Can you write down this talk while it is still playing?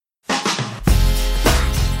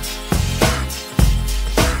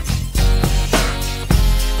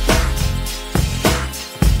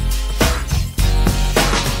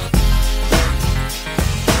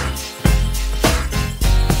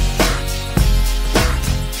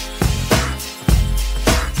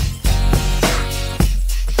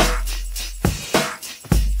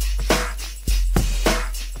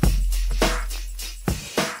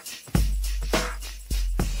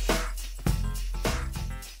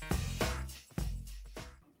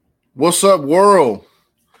What's up, world?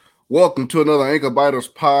 Welcome to another Ankle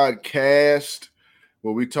Biters podcast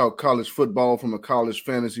where we talk college football from a college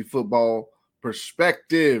fantasy football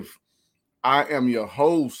perspective. I am your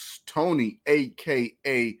host, Tony,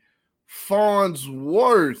 a.k.a.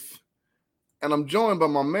 Farnsworth, and I'm joined by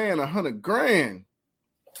my man, 100 Grand.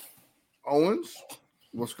 Owens,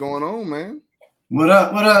 what's going on, man? What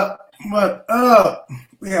up?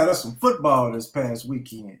 We had us some football this past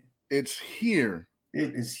weekend. It's here.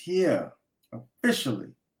 It is here,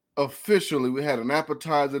 officially. Officially, we had an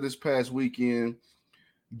appetizer this past weekend,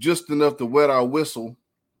 just enough to wet our whistle.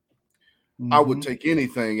 I would take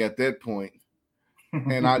anything at that point.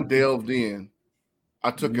 And I delved in.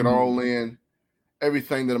 I took it all in.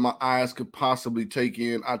 Everything that my eyes could possibly take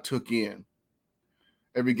in, I took in.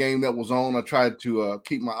 Every game that was on, I tried to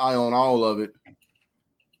keep my eye on all of it.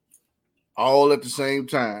 All at the same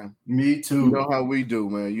time. Me too. You know how we do,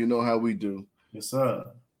 man. You know how we do. Yes, sir.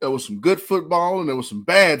 There was some good football and there was some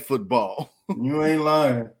bad football. You ain't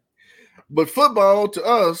lying. But football to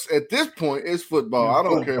us at this point is football. It's I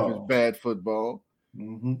don't football. care if it's bad football.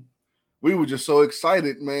 Mm-hmm. We were just so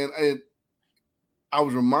excited, man. And I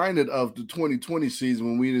was reminded of the 2020 season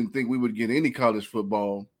when we didn't think we would get any college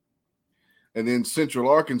football. And then Central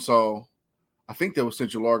Arkansas, I think that was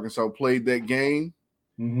Central Arkansas, played that game.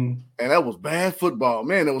 Mm-hmm. And that was bad football.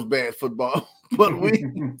 Man, that was bad football. But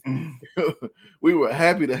we were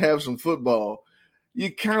happy to have some football. You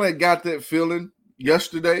kind of got that feeling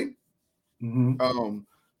yesterday. Mm-hmm.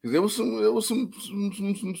 Because there was some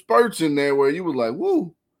spurts in there where you were like,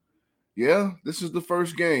 woo, yeah, this is the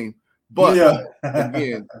first game. But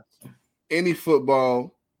again, any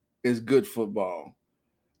football is good football.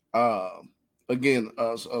 Again,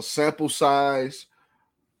 a sample size,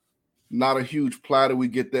 not a huge platter. We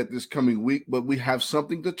get that this coming week, but we have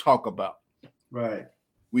something to talk about. Right.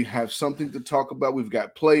 We have something to talk about. We've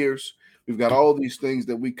got players. We've got all these things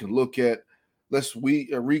that we can look at. Let's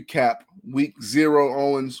recap week 0,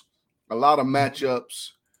 Owens. A lot of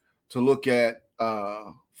matchups to look at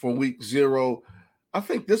for week 0. I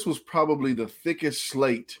think this was probably the thickest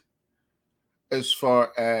slate as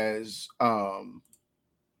far as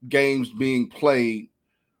games being played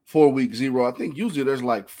for week 0. I think usually there's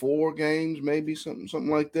like 4 games, maybe something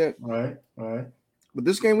like that. Right. But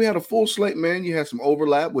this game we had a full slate, man. You had some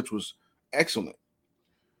overlap, which was excellent.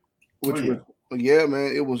 Man,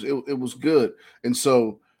 it was good. And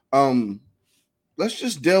so let's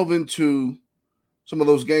just delve into some of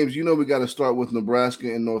those games. You know, we got to start with Nebraska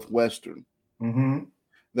and Northwestern. Mm-hmm.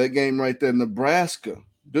 That game right there, Nebraska,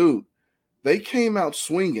 dude, they came out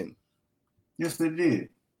swinging. Yes, they did.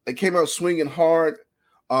 They came out swinging hard.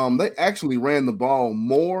 They actually ran the ball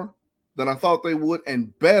more than I thought they would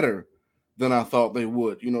and better than I thought they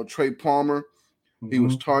would. You know, Trey Palmer, he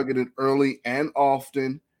was targeted early and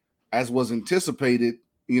often, as was anticipated.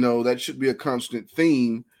 You know, that should be a constant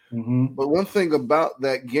theme. Mm-hmm. But one thing about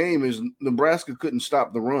that game is Nebraska couldn't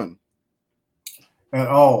stop the run. At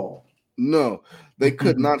all. No, they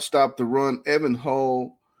could not stop the run. Evan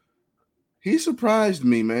Hull, he surprised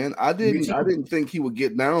me, man. I didn't think he would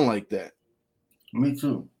get down like that. Me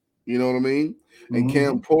too. You know what I mean? And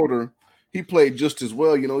Cam Porter, he played just as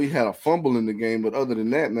well. You know, he had a fumble in the game, but other than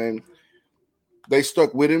that, man, they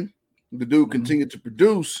stuck with him. The dude continued to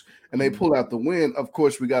produce, and they pull out the win. Of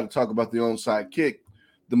course, we got to talk about the onside kick,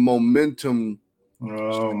 the momentum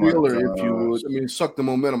stealer, if you would. I mean, suck the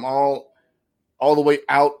momentum all the way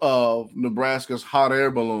out of Nebraska's hot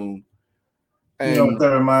air balloon. And you know what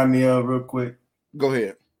that remind me of real quick? Go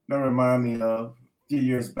ahead. That remind me of a few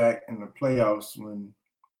years back in the playoffs when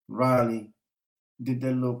Riley did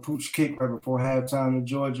that little pooch kick right before halftime in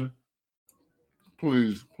Georgia.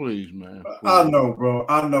 Please, man. Please. I know, bro.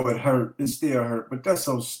 I know it hurt. It still hurt, but that's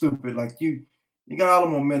so stupid. Like you got all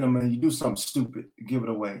the momentum and you do something stupid to give it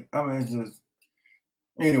away. I mean, it's just.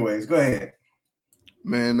 Anyways, go ahead.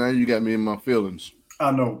 Man, now you got me in my feelings.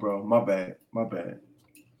 I know, bro. My bad.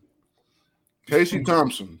 Casey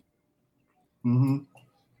Thompson. Mm-hmm.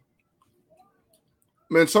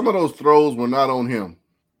 Man, some of those throws were not on him.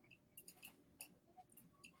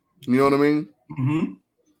 You know what I mean? Mm-hmm.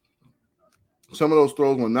 Some of those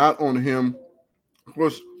throws were not on him. Of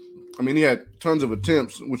course, I mean, he had tons of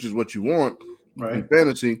attempts, which is what you want in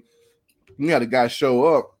fantasy. You had a guy show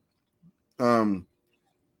up. The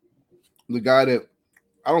guy that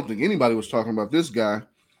I don't think anybody was talking about this guy,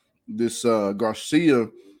 this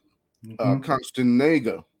Garcia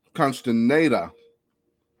Constaneda.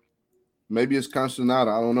 Maybe it's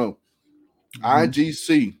Constanata. I don't know.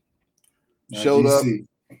 IGC showed up.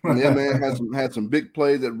 Yeah, man, had some big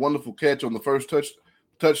plays. That wonderful catch on the first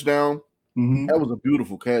touchdown. That was a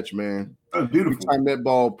beautiful catch, man. That was beautiful. He timed that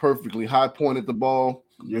ball perfectly. High pointed the ball.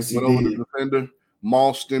 Yes, he went over did. the defender,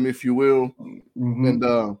 mossed him, if you will.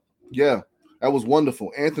 And yeah, that was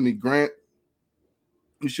wonderful. Anthony Grant,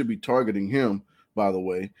 we should be targeting him, by the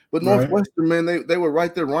way. But Northwestern, man, they were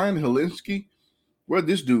right there. Ryan Helinski, where'd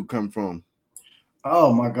this dude come from?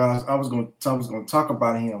 Oh my gosh, I was going to talk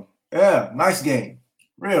about him. Yeah, nice game,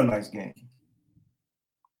 real nice game.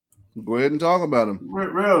 Go ahead and talk about him.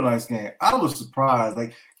 Real nice game. I was surprised,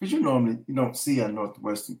 like, because you don't see a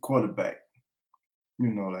Northwestern quarterback,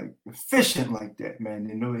 like efficient like that,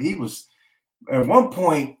 man. He was at one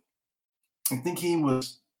point, I think he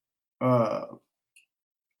was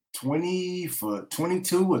 20 for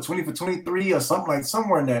 22 or 20 for 23 or something, like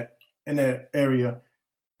somewhere in that area.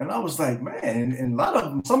 And I was like, man, and a lot of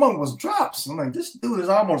them, some of them was drops. I'm like, this dude is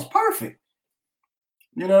almost perfect.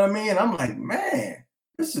 You know what I mean? I'm like, man,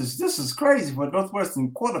 this is crazy for a Northwestern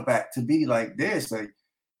quarterback to be like this, like,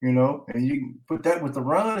 and you put that with the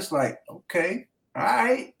run, it's like, okay, all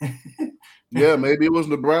right. Yeah, maybe it was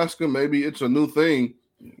Nebraska, maybe it's a new thing.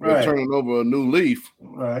 They're turning over a new leaf.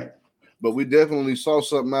 Right. But we definitely saw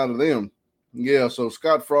something out of them. Yeah, so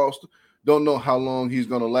Scott Frost, don't know how long he's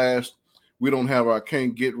going to last. We don't have our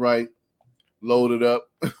can't get right loaded up.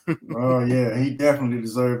 Oh, yeah, he definitely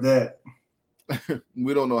deserved that.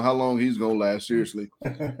 We don't know how long he's going to last, seriously.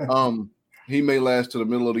 He may last to the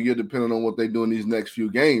middle of the year, depending on what they do in these next few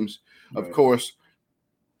games. Right. Of course,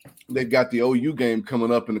 they've got the OU game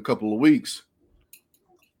coming up in a couple of weeks.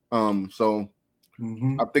 So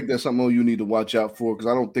I think that's something you need to watch out for,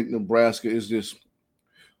 because I don't think Nebraska is just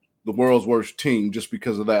the world's worst team just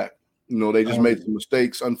because of that. They just made some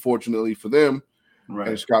mistakes, unfortunately for them. Right.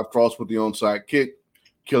 And Scott Frost with the onside kick,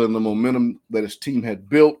 killing the momentum that his team had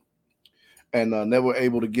built, and never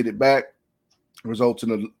able to get it back. Results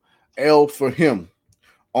in an L for him.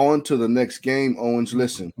 On to the next game, Owens.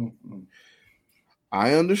 Listen,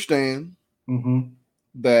 I understand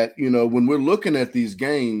that, when we're looking at these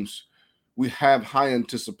games, we have high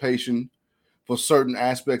anticipation for certain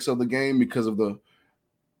aspects of the game because of the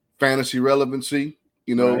fantasy relevancy,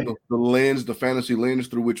 the lens, the fantasy lens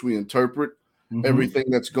through which we interpret everything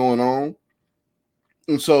that's going on.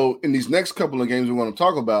 And so in these next couple of games we want to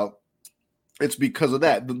talk about, it's because of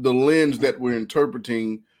that, the lens that we're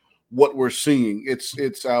interpreting what we're seeing.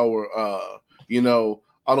 It's our, I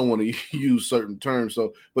don't want to use certain terms,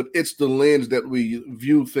 but it's the lens that we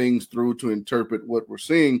view things through to interpret what we're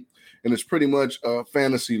seeing. And it's pretty much a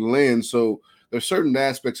fantasy lens. So there's certain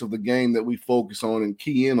aspects of the game that we focus on and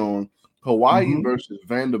key in on. Hawaii versus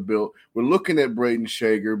Vanderbilt. We're looking at Braden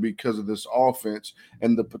Shager because of this offense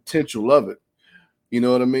and the potential of it. You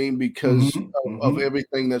know what I mean? Because of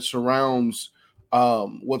everything that surrounds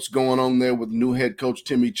what's going on there with new head coach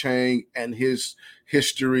Timmy Chang and his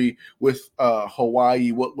history with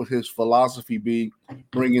Hawaii. What would his philosophy be,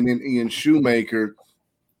 bringing in Ian Shoemaker?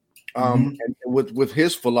 And with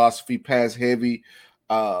his philosophy, pass heavy,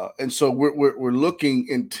 and so we're looking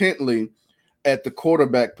intently at the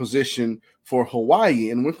quarterback position for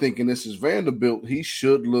Hawaii, and we're thinking this is Vanderbilt. He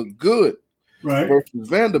should look good, right? Versus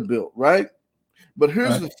Vanderbilt, right? But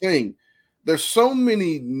here's the thing: there's so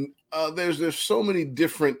many there's so many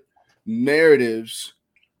different narratives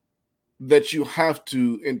that you have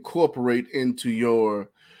to incorporate into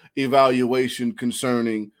your evaluation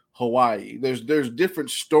concerning Hawaii. There's different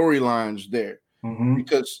storylines there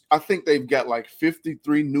because I think they've got like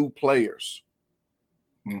 53 new players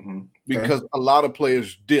because a lot of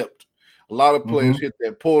players dipped. A lot of players hit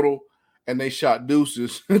their portal and they shot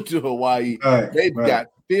deuces to Hawaii. They've got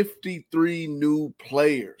 53 new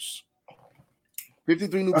players.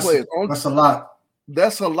 53 new players. That's a lot.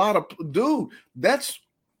 That's a lot of, dude. That's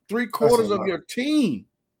 3/4 of your team.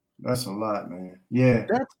 That's a lot, man. Yeah.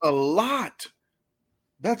 That's a lot.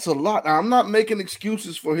 That's a lot. Now, I'm not making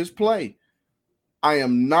excuses for his play. I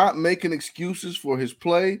am not making excuses for his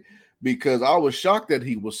play because I was shocked that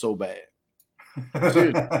he was so bad.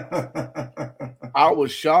 Seriously. I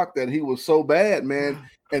was shocked that he was so bad, man.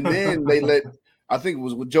 And then I think it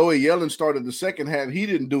was with Joey Yellen started the second half. He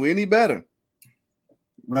didn't do any better.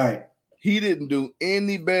 Right. He didn't do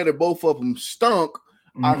any better. Both of them stunk.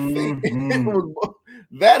 I think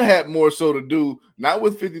that had more so to do, not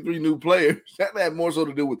with 53 new players. That had more so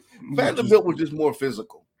to do with Vanderbilt was just more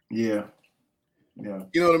physical. Yeah. Yeah.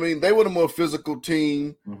 You know what I mean? They were the more physical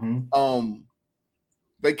team.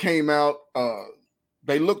 They came out,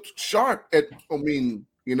 they looked sharp Braden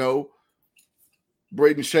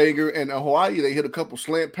Shager and Hawaii, they hit a couple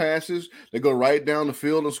slant passes. They go right down the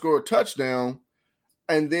field and score a touchdown.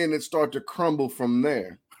 And then it started to crumble from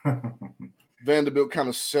there. Vanderbilt kind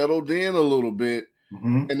of settled in a little bit,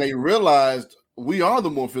 and they realized we are the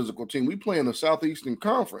more physical team. We play in the Southeastern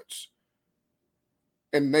Conference.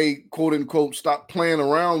 And they, quote unquote, stopped playing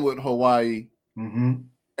around with Hawaii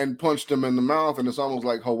and punched them in the mouth. And it's almost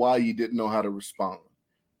like Hawaii didn't know how to respond.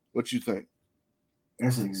 What you think?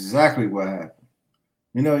 That's exactly what happened.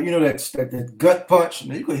 You know that gut punch.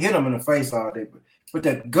 You could hit them in the face all day, but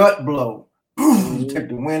that gut blow, take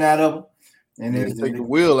the wind out of them, and then take the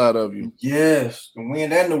wheel out of you. Yes, the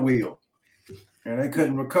wind and the wheel, and they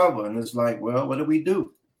couldn't recover. And it's like, well, what do we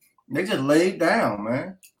do? They just laid down,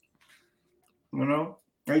 man. You know,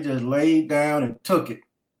 they just laid down and took it.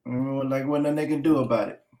 You know, like what nothing they can do about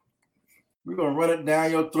it. We're gonna run it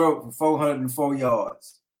down your throat for 404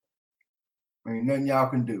 yards. Ain't nothing y'all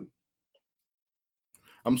can do.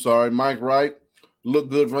 I'm sorry, Mike Wright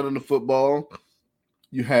looked good running the football.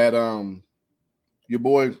 You had your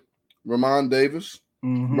boy Ramon Davis,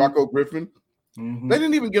 Rocco Griffin. They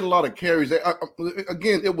didn't even get a lot of carries.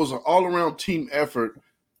 Again, it was an all-around team effort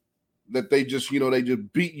that they just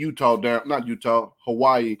beat Utah down. Not Utah,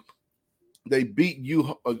 Hawaii. They beat you.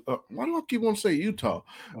 Why do I keep on saying Utah?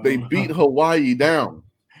 They beat Hawaii down.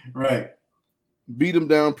 Right. Beat them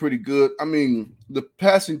down pretty good. I mean, the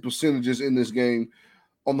passing percentages in this game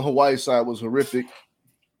on the Hawaii side was horrific.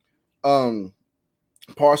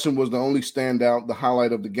 Parson was the only standout, the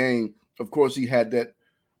highlight of the game. Of course, he had the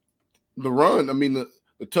run. I mean,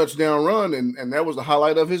 the touchdown run, and that was the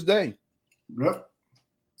highlight of his day. Yep.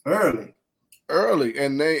 Early.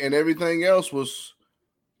 And everything else was,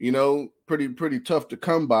 pretty tough to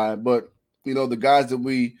come by. But, the guys that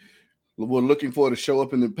we were looking for to show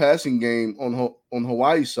up in the passing game on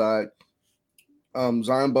Hawaii side,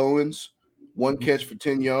 Zion Bowens, 1 catch for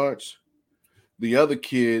 10 yards. The other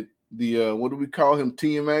kid, what do we call him?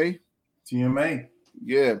 TMA? TMA.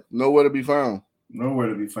 Yeah, nowhere to be found.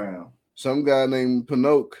 Some guy named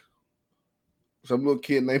Pinocchio. Some little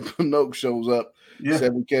kid named Pinocchio shows up. Yeah.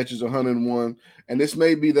 7 catches, 101. And this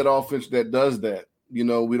may be that offense that does that. We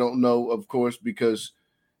don't know, of course, because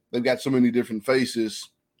they've got so many different faces.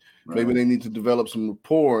 Right. Maybe they need to develop some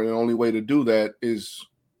rapport, and the only way to do that is,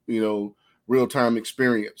 real-time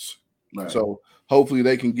experience. Right. So hopefully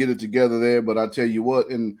they can get it together there. But I tell you what,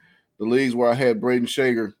 in the leagues where I had Braden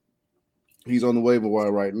Shager, he's on the waiver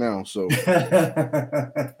wire right now. So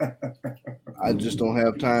I just don't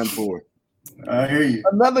have time for it. I hear you.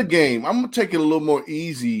 Another game. I'm going to take it a little more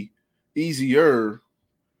easier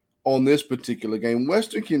on this particular game.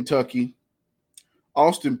 Western Kentucky,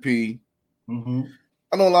 Austin Peay.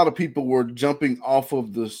 I know a lot of people were jumping off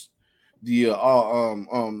of the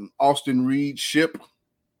Austin Reed ship.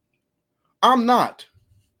 I'm not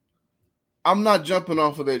jumping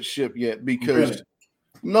off of that ship yet because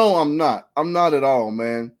no, I'm not. I'm not at all,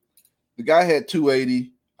 man. The guy had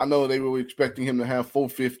 280. I know they were expecting him to have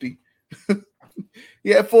 450. He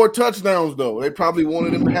had 4 touchdowns, though. They probably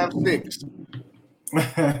wanted him to have 6.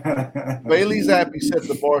 Bailey Zappi set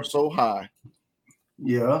the bar so high.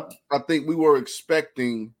 Yeah. I think we were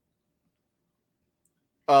expecting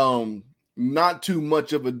not too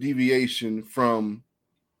much of a deviation from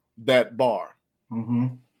that bar.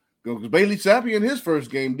 Because Bailey Zappi in his first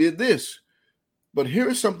game did this. But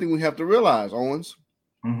here's something we have to realize, Owens.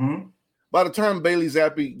 By the time Bailey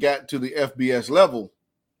Zappi got to the FBS level,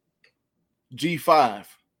 G5,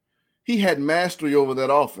 he had mastery over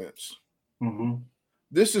that offense.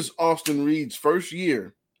 This is Austin Reed's first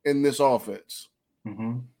year in this offense.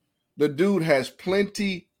 The dude has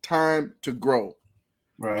plenty time to grow.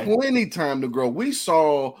 Right. Plenty time to grow. We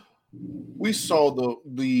saw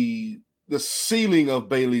the ceiling of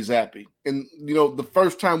Bailey Zappi. And the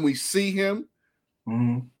first time we see him,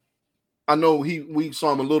 I know we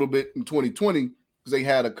saw him a little bit in 2020 because they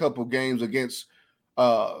had a couple games against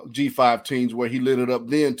G5 teams where he lit it up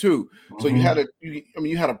then too. So you had a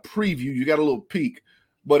preview, you got a little peek.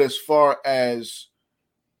 But as far as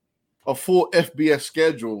a full FBS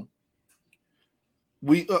schedule,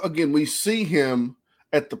 we see him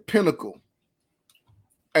at the pinnacle,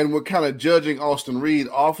 and we're kind of judging Austin Reed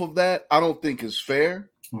off of that. I don't think it's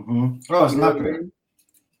fair. Oh, it's not fair.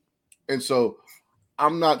 And so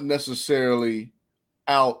I'm not necessarily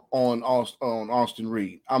out on Austin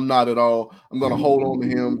Reed. I'm not at all. I'm going to hold on to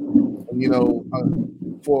him,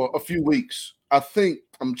 for a few weeks. I think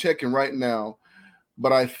I'm checking right now,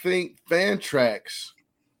 but I think Fantrax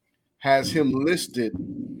has him listed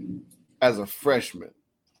as a freshman.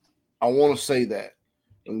 I want to say that.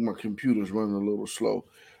 My computer's running a little slow.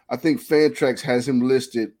 I think Fantrax has him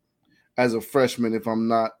listed as a freshman, if I'm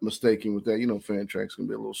not mistaken with that. Fantrax can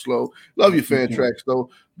be a little slow. Love you, Fantrax, though,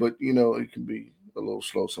 but, it can be a little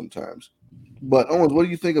slow sometimes. But, Owens, what do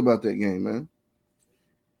you think about that game, man?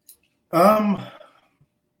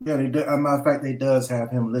 Yeah, they do. As a matter of fact, they does have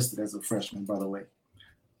him listed as a freshman, by the way.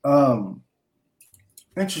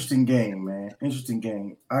 Interesting game, man. Interesting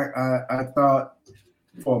game. I thought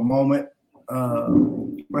for a moment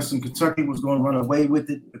Western Kentucky was going to run away with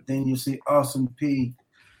it, but then you see Austin Peay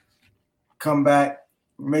come back,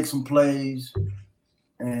 make some plays,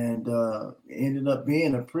 and it ended up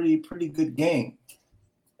being a pretty good game.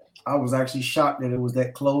 I was actually shocked that it was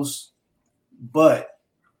that close, but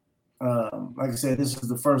like I said, this is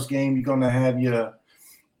the first game. You're gonna have your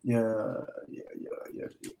you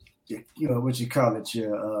know what you call it,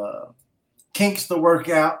 your kinks to work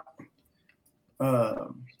out.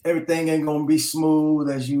 Everything ain't gonna be smooth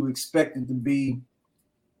as you expect it to be.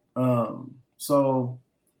 So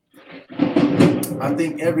I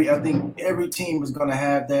think every team is gonna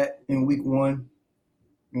have that in week one.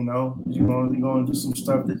 You know, you're gonna do some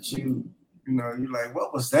stuff that you're like,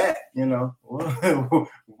 what was that? You know,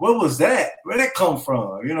 what was that? Where'd that come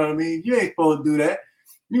from? You know what I mean? You ain't supposed to do that.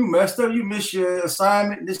 You messed up. You missed your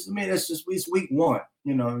assignment. That's just week one.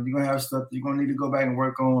 You know, you're gonna have stuff you're gonna need to go back and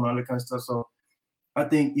work on, all that kind of stuff. So I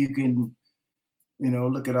think you can,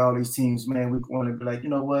 look at all these teams, man. Week one and be like, you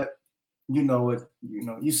know what?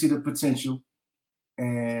 You see the potential,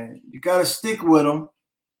 and you gotta stick with them.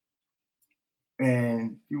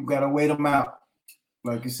 And you gotta wait them out,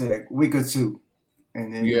 like you said, a week or two,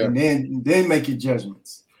 and then make your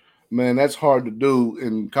judgments. Man, that's hard to do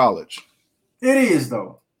in college. It is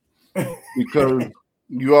though, because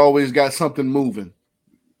you always got something moving.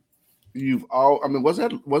 Was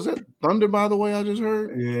that thunder? By the way, I just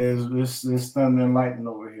heard. Yeah, it's thunder and lightning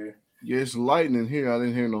over here. Yeah, it's lightning here. I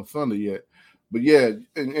didn't hear no thunder yet, but yeah,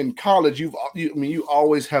 in college, you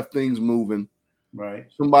always have things moving. Right.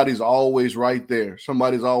 Somebody's always right there.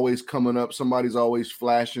 Somebody's always coming up. Somebody's always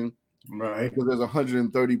flashing. Right. Because there's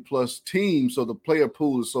 130 plus teams, so the player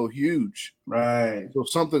pool is so huge. Right. So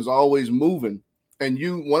something's always moving. And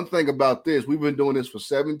one thing about this, we've been doing this for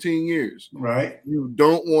 17 years. Right. You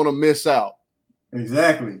don't want to miss out.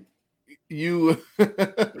 Exactly.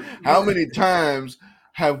 How many times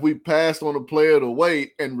have we passed on a player to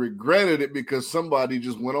wait and regretted it because somebody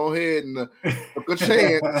just went on ahead and took a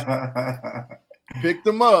chance, picked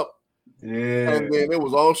them up, and then it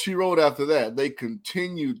was all she wrote after that. They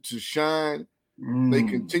continued to shine. They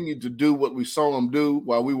continued to do what we saw them do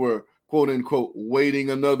while we were, quote unquote,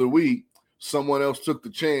 waiting another week. Someone else took the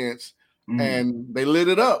chance, and they lit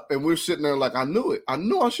it up. And we're sitting there like, I knew it. I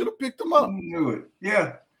knew I should have picked them up. Knew it.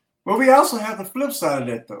 Yeah. But we also have the flip side of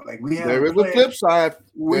that, though. Like there is a flip side.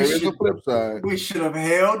 There is a flip side. We should have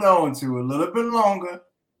held on to a little bit longer.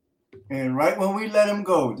 And right when we let him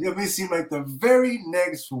go, it seemed like the very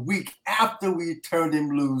next week after we turned him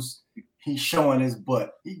loose, he's showing his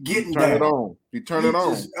butt. He getting down. It on. He turned it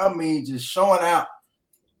on. Just showing out.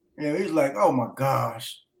 He's like, oh my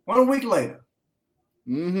gosh. 1 week later.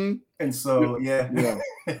 Mm-hmm. And so, yeah.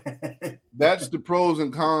 That's the pros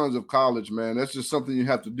and cons of college, man. That's just something you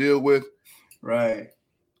have to deal with. Right.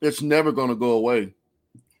 It's never going to go away.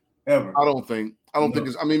 Ever. I don't think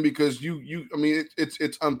it's, because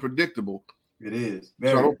it's unpredictable. It is.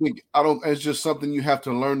 So it's just something you have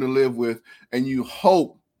to learn to live with, and you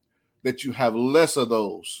hope that you have less of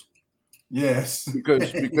those. Yes.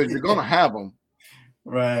 Because you're going to have them.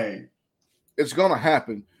 Right. It's going to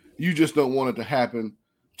happen. You just don't want it to happen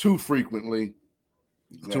too frequently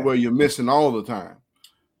to where you're missing all the time.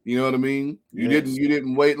 You know what I mean? You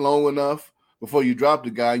didn't wait long enough before you dropped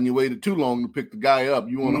the guy, and you waited too long to pick the guy up.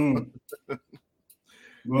 You want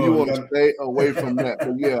to stay away from that.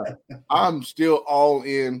 But yeah, I'm still all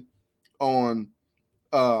in on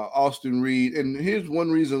Austin Reed, and here's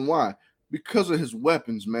one reason why: because of his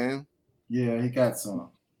weapons, man. Yeah, he got some.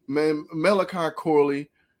 Man, Malachi Corley,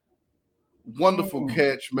 wonderful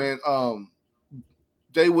catch, man.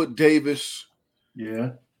 Dawood Davis.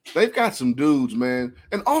 Yeah. They've got some dudes, man.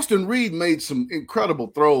 And Austin Reed made some incredible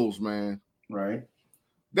throws, man. Right.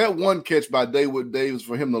 That one catch by Dawood Davis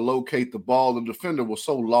for him to locate the ball, the defender was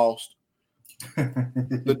so lost.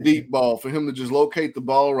 The deep ball, for him to just locate the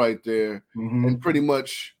ball right there and pretty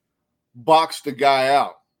much box the guy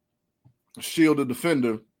out, shield the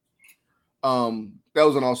defender. That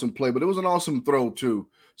was an awesome play, but it was an awesome throw too.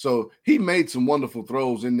 So he made some wonderful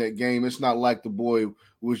throws in that game. It's not like the boy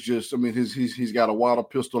was just, he's got a water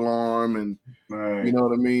pistol arm and you know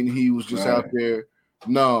what I mean? He was just out there.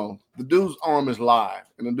 No, the dude's arm is live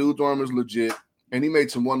and the dude's arm is legit. And he made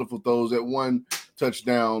some wonderful throws. That one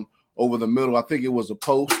touchdown over the middle, I think it was a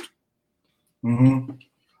post.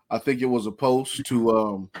 I think it was a post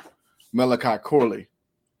to Malachi Corley.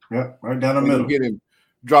 Yeah, right down the middle. Get him,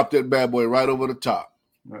 drop that bad boy right over the top.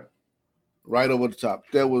 Right. right over the top.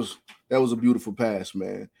 That was a beautiful pass,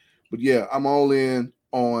 man. But yeah, I'm all in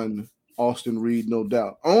on Austin Reed, no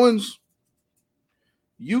doubt. Owens,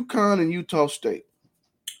 UConn and Utah State.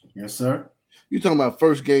 Yes, sir. You talking about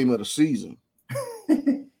first game of the season?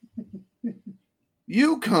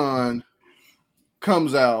 UConn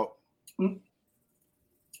comes out,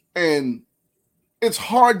 and it's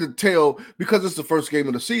hard to tell because it's the first game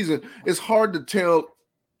of the season. It's hard to tell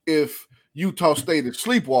if Utah State is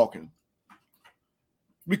sleepwalking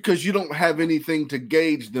because you don't have anything to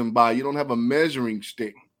gauge them by. You don't have a measuring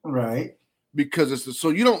stick, right? Because it's so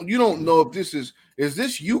you don't know if this is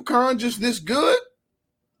this UConn just this good.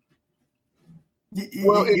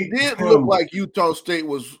 Well, it did look like Utah State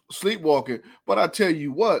was sleepwalking, but I tell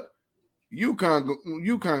you what,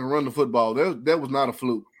 UConn can run the football. That was not a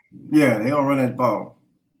fluke. Yeah, they don't run that ball.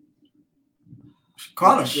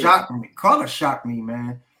 Carter shocked me,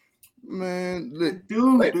 man. Man, the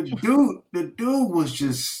dude was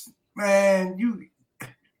just, man,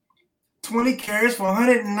 20 carries for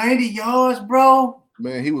 190 yards, bro.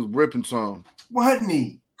 Man, he was ripping some. Wasn't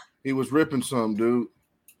he? He was ripping some, dude.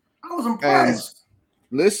 I was impressed.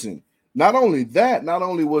 And listen, not only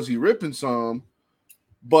was he ripping some,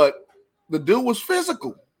 but the dude was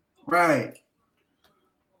physical. Right.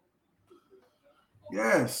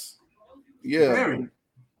 Yes. Yeah. Very.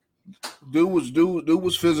 Dude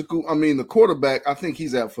was physical. I mean, the quarterback, I think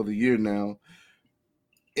he's out for the year now.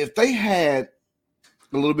 If they had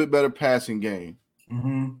a little bit better passing game,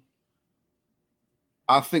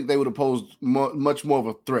 I think they would have posed much more of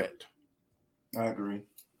a threat. I agree.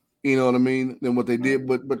 You know what I mean? Than what they did.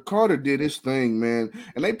 But Carter did his thing, man.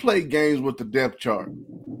 And they played games with the depth chart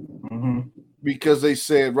because they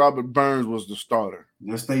said Robert Burns was the starter.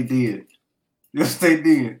 Yes, they did. Yes, they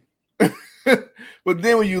did. But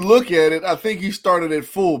then when you look at it, I think he started at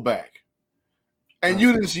fullback, and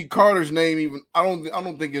you didn't see Carter's name even. I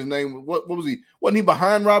don't think his name. What was he? Wasn't he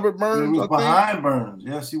behind Robert Burns? He was behind Burns.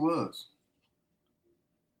 Yes, he was.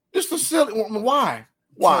 Just a silly. Why?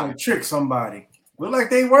 Trying to trick somebody. Look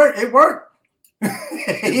like they worked. It worked.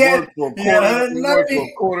 It worked for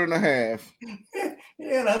a quarter and a half. He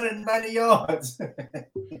had 190 yards.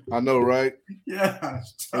 I know, right? Yeah,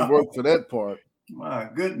 it worked for that part. My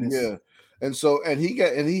goodness. Yeah. And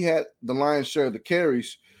he had the lion's share of the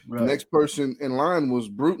carries. Right. The next person in line was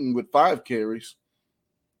Bruton with 5 carries,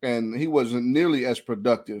 and he wasn't nearly as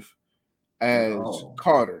productive as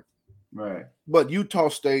Carter. Right. But Utah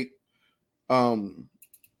State woke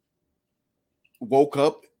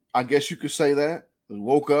up. I guess you could say that.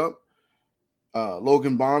 Woke up.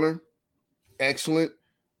 Logan Bonner, excellent.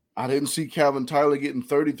 I didn't see Calvin Tyler getting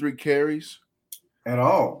 33 carries at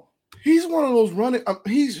all. He's one of those running.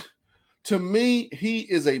 To me, he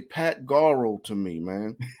is a Pat Garrow to me,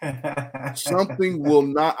 man. Something will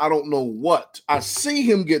not. I don't know what. I see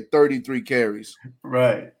him get 33 carries,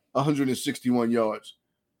 right, 161 yards,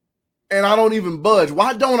 and I don't even budge.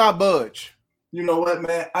 Why don't I budge? You know what,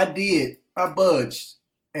 man? I did. I budged,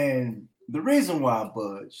 and the reason why I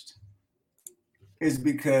budged is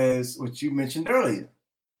because what you mentioned earlier.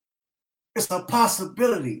 It's a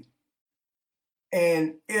possibility.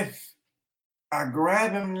 And if I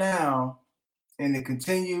grab him now and it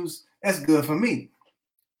continues, that's good for me.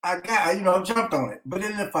 I jumped on it. But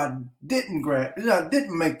then if I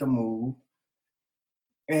didn't make the move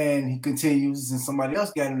and he continues and somebody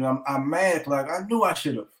else got him, I'm mad. Like, I knew I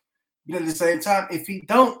should have. But at the same time, if he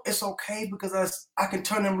don't, it's okay because I can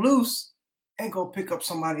turn him loose and go pick up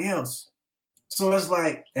somebody else. So it's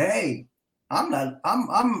like, hey, I'm in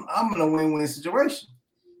a win-win situation.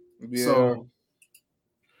 Yeah. So,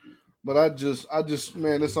 but I just,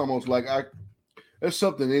 man, it's almost like there's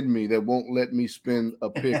something in me that won't let me spend a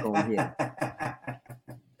pick on him.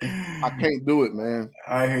 I can't do it, man.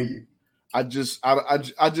 I hear you. I just,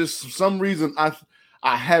 for some reason,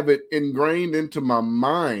 I have it ingrained into my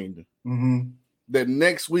mind that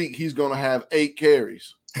next week he's going to have 8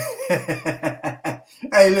 carries.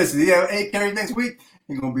 Hey, listen, he have 8 carries next week.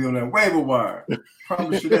 He's going to be on that waiver wire.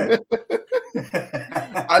 Promise you that.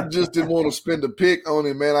 I just didn't want to spend a pick on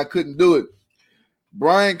him, man. I couldn't do it.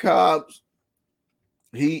 Brian Cobb,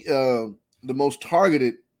 he the most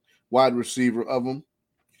targeted wide receiver of them.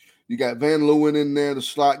 You got Van Leeuwen in there, the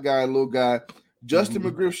slot guy, little guy. Justin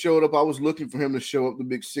McGriff showed up. I was looking for him to show up, the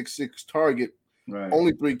big 6'6" target. Right.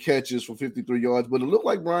 Only 3 catches for 53 yards, but it looked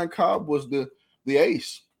like Brian Cobb was the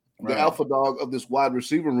ace. The alpha dog of this wide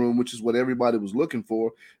receiver room, which is what everybody was looking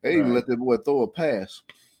for. They even let that boy throw a pass.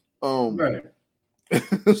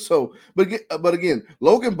 So, but again,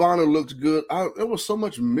 Logan Bonner looked good. There was so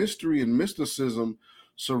much mystery and mysticism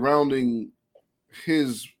surrounding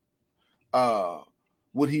his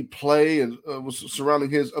would he play and was surrounding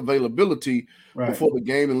his availability before the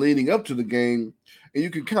game and leading up to the game. And you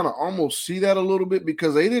can kind of almost see that a little bit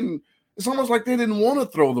because it's almost like they didn't want to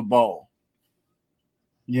throw the ball.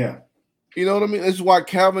 Yeah. You know what I mean? This is why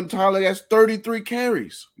Calvin Tyler has 33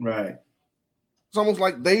 carries. Right. It's almost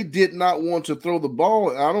like they did not want to throw the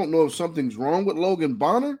ball. I don't know if something's wrong with Logan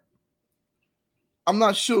Bonner. I'm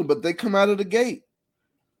not sure, but they come out of the gate.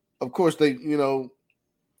 Of course, I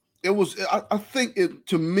think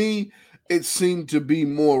to me, it seemed to be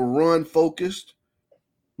more run focused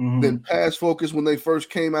than pass focused when they first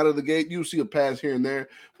came out of the gate. You see a pass here and there,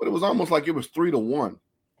 but it was almost like it was 3-1.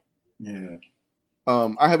 Yeah.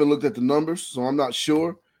 I haven't looked at the numbers, so I'm not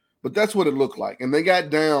sure, but that's what it looked like. And they got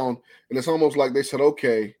down, and it's almost like they said,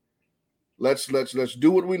 "Okay, let's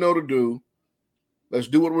do what we know to do. Let's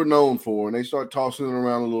do what we're known for." And they start tossing it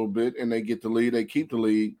around a little bit, and they get the lead. They keep the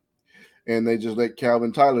lead, and they just let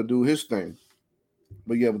Calvin Tyler do his thing.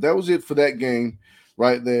 But that was it for that game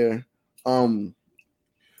right there.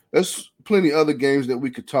 There's plenty other games that we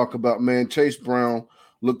could talk about, man. Chase Brown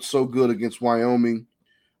looked so good against Wyoming.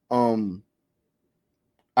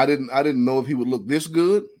 I didn't know if he would look this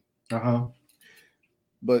good.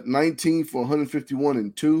 But 19 for 151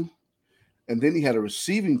 and 2. And then he had a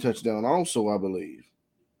receiving touchdown also, I believe.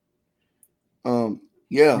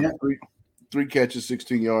 Three catches,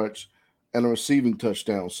 16 yards, and a receiving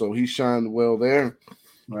touchdown. So he shined well there.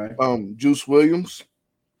 Right. Juice Williams.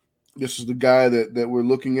 This is the guy that we're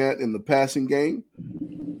looking at in the passing game.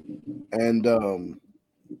 And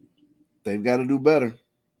they've got to do better.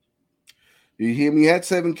 You hear me? He had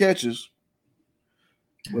 7 catches.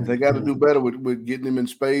 But they got to do better with getting him in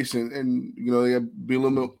space and they got to be a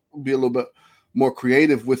little bit more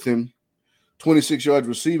creative with him. 26 yards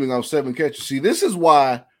receiving on 7 catches. See, this is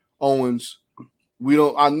why, Owens,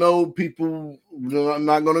 I know people are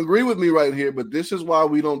not going to agree with me right here, but this is why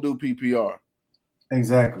we don't do PPR.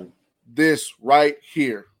 Exactly. This right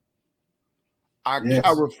here. I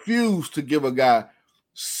refuse to give a guy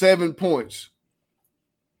 7 points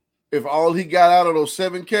if all he got out of those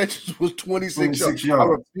 7 catches was 26 yards. I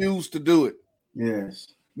refuse to do it.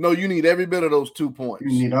 Yes. No, you need every bit of those 2 points.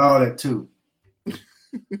 You need all that too. You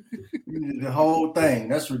need the whole thing.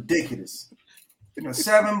 That's ridiculous.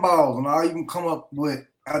 7 balls, and all you can come up with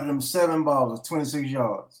out of them 7 balls is 26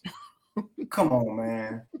 yards. Come on,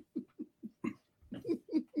 man.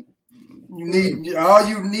 All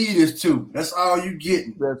you need is 2. That's all you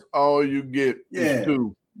getting. That's all you get is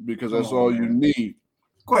 2, because that's all you need.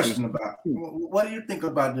 Question about what do you think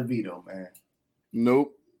about DeVito, man?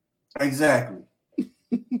 Nope. Exactly.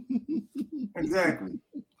 Exactly.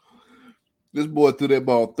 This boy threw that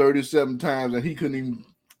ball 37 times and he couldn't even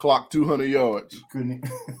clock 200 yards.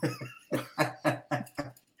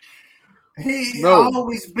 He's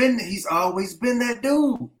always been that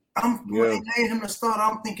dude. When they made him to start,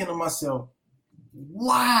 I'm thinking to myself,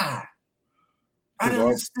 why? I don't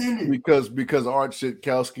understand it. Because Art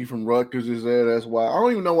Sitkowski from Rutgers is there. That's why. I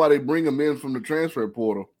don't even know why they bring him in from the transfer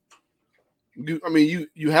portal. You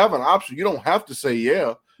have an option. You don't have to say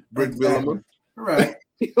Brick Bielema. Right.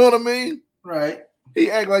 You know what I mean? Right.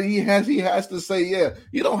 He act like he has to say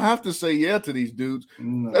You don't have to say to these dudes.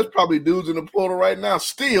 No. That's probably dudes in the portal right now.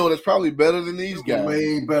 Still, that's probably better than these guys.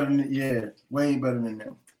 Way better than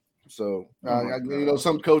them. So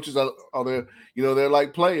some coaches are there. They're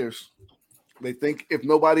like players. They think if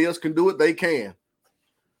nobody else can do it, they can.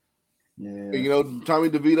 Yeah. And, Tommy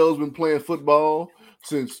DeVito's been playing football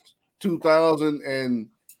since 2000 and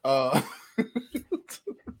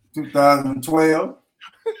 2012.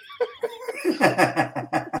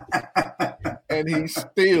 And he's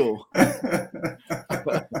still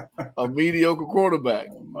a mediocre quarterback.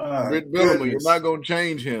 Britt Bielema, you're not going to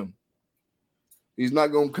change him. He's not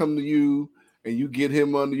going to come to you and you get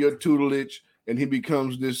him under your tutelage and he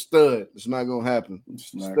becomes this stud. It's not going to happen.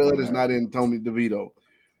 Stud is not in Tommy DeVito.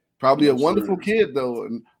 Probably a wonderful kid, though,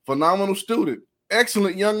 and phenomenal student.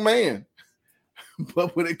 Excellent young man.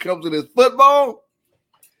 But when it comes to this football,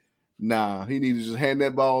 he needs to just hand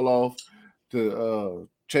that ball off to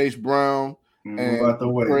Chase Brown and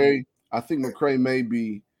McCray. I think McCray may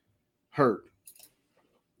be hurt.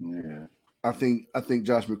 Yeah. I think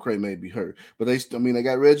Josh McCray may be hurt. But they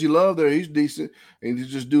got Reggie Love there. He's decent. And you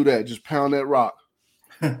just do that. Just pound that rock.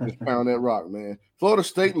 Just pound that rock, man. Florida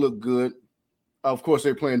State looked good. Of course,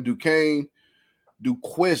 they're playing Duquesne,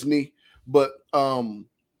 but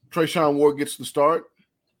Treshaun Ward gets the start,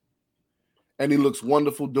 and he looks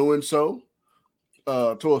wonderful doing so.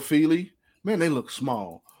 Toafili, man, they look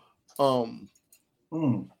small.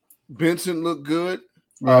 Benson looked good.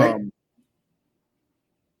 Right.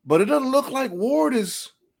 But it doesn't look like Ward is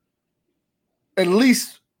at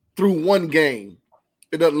least through one game,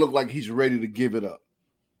 it doesn't look like he's ready to give it up.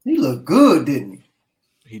 He looked good, didn't he?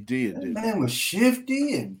 He did. That man was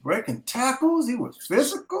shifty and breaking tackles. He was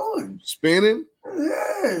physical and spinning.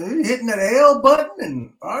 Yeah, hitting that L button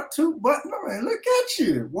and R2 button. I mean, look at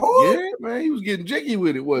you. Boy. Yeah, man. He was getting jiggy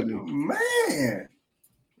with it, wasn't he? Man.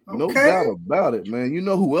 Okay. No doubt about it, man. You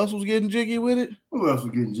know who else was getting jiggy with it? Who else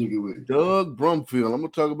was getting jiggy with it? Doug Brumfield. I'm going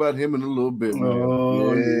to talk about him in a little bit, man.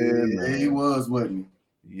 Oh, yeah, man. He was, wasn't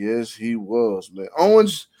he? Yes, he was, man.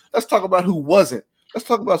 Owens, let's talk about who wasn't. Let's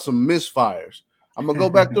talk about some misfires. I'm going to go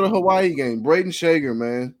back to the Hawaii game. Braden Shager,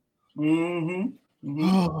 man.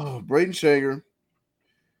 Oh, Braden Shager.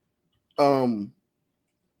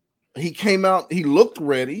 He came out. He looked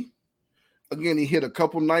ready. Again, he hit a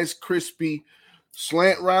couple nice, crispy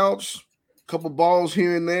slant routes, a couple balls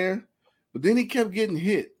here and there, but then he kept getting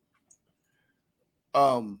hit.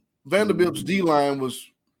 Vanderbilt's D-line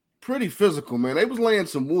was pretty physical, man. They was laying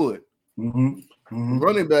some wood.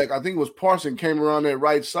 Running back, I think it was Parson, came around that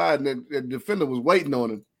right side, and that defender was waiting on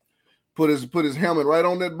him. Put his helmet right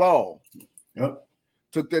on that ball. Yep.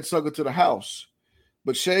 Took that sucker to the house.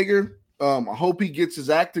 But Shager, I hope he gets his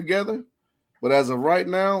act together. But as of right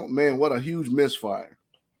now, man, what a huge misfire.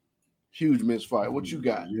 Huge misfire. What you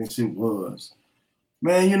got? Yes, it was.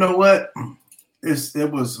 Man, you know what?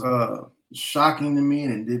 It was shocking to me,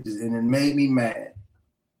 and it made me mad.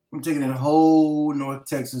 I'm taking the whole North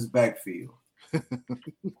Texas backfield.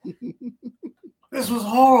 This was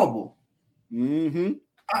horrible.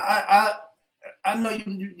 I know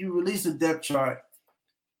you released a depth chart,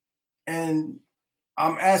 and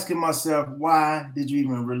I'm asking myself, why did you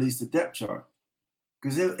even release the depth chart?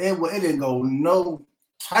 Because it didn't go no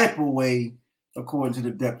type of way according to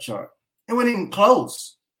the depth chart. It wasn't even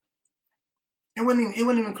close. It wasn't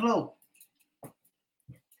even close.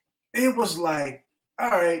 It was like,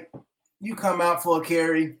 all right, you come out for a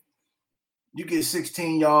carry, you get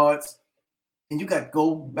 16 yards, and you got to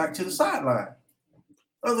go back to the sideline.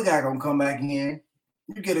 Other guy gonna come back in,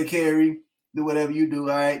 you get a carry, do whatever you do,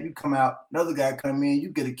 all right, you come out, another guy come in, you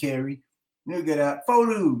get a carry, you get out, 4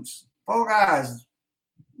 dudes, 4 guys,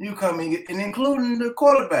 you come in, and including the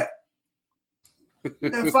quarterback.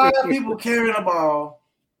 And 5 people carrying the ball,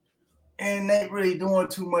 and they really doing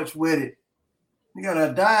too much with it. You got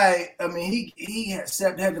a guy, I mean, he had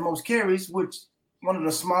the most carries, which one of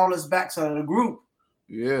the smallest backs out of the group.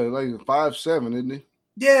 Yeah, like 5'7", isn't he?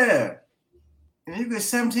 Yeah. And you get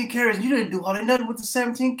 17 carries. You didn't do hardly nothing with the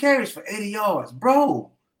 17 carries for 80 yards,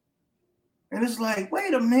 bro. And it's like,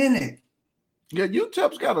 wait a minute. Yeah,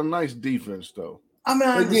 UTEP's got a nice defense, though. I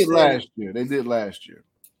mean, They did last year.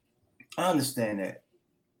 I understand that.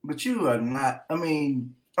 But you are not, I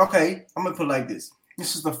mean, okay, I'm going to put it like this.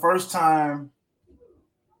 This is the first time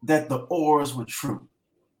that the ors were true.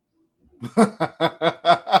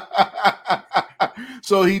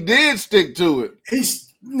 So he did stick to it.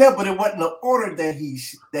 But it wasn't the order that he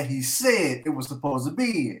said it was supposed to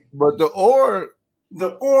be in. But the ors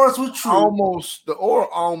were true. The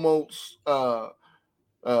or almost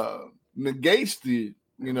negates the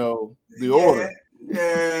order.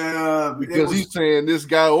 Yeah, because he's saying this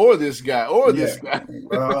guy or this guy or this guy.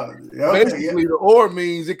 Basically, the or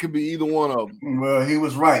means it could be either one of them. Well, he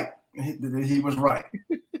was right. He was right.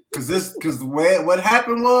 Because what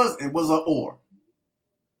happened was it was an or.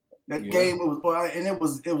 That game it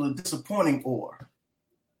was a disappointing or.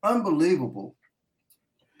 Unbelievable.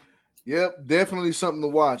 Yep, definitely something to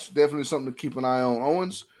watch. Definitely something to keep an eye on.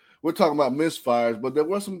 Owens, we're talking about misfires, but there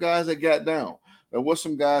were some guys that got down. There were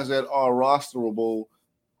some guys that are rosterable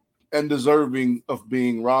and deserving of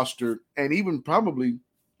being rostered and even probably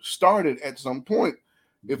started at some point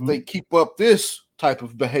if they keep up this type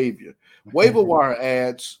of behavior. Waiver wire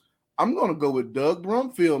ads, I'm going to go with Doug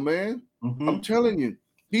Brumfield, man. I'm telling you,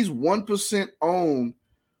 he's 1% on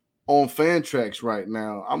Fantrax right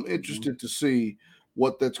now. I'm interested to see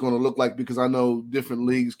what that's going to look like because I know different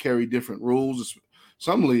leagues carry different rules.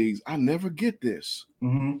 Some leagues, I never get this.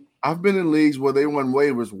 I've been in leagues where they run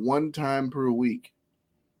waivers 1 time per week.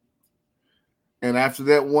 And after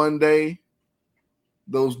that one day,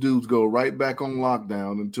 those dudes go right back on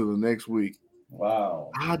lockdown until the next week.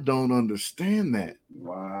 Wow. I don't understand that.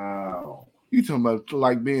 Wow. You talking about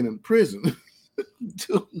like being in prison.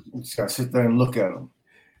 You just got to sit there and look at them.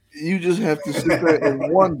 You just have to sit there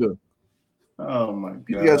and wonder. Oh, my God.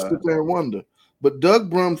 You got to sit there and wonder. But Doug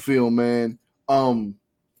Brumfield, man,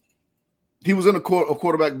 he was in a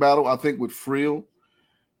quarterback battle, I think, with Friel.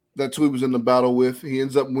 That's who he was in the battle with. He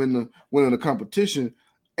ends up winning the competition.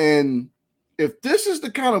 And if this is the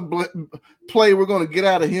kind of play we're going to get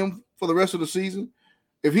out of him for the rest of the season,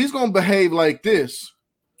 if he's going to behave like this,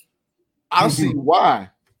 I see why.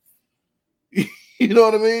 You know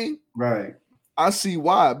what I mean? Right. I see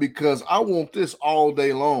why, because I want this all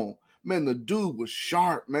day long. Man, the dude was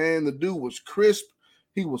sharp, man. The dude was crisp.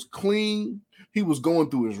 He was clean. He was going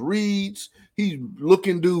through his reads. He's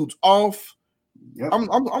looking dudes off. Yep.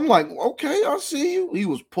 I'm like, okay, I see you. He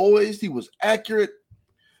was poised. He was accurate.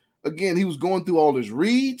 Again, he was going through all his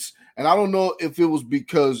reads. And I don't know if it was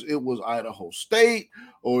because it was Idaho State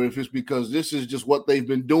or if it's because this is just what they've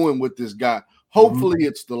been doing with this guy. Hopefully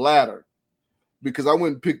it's the latter, because I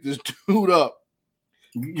went and picked this dude up.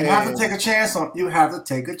 You have to take a chance on. You have to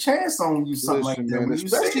take a chance on you something like that, man,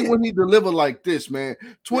 especially when he delivered like this, man.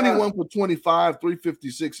 21 for 25,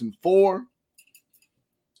 356 and 4,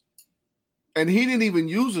 and he didn't even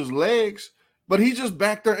use his legs, but he just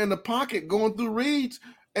back there in the pocket going through reads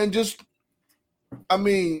and just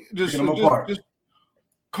carving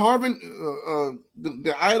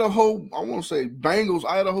the Idaho. I want to say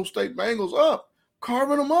Idaho State Bengals up,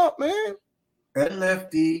 carving them up, man. That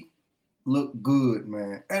lefty looked good,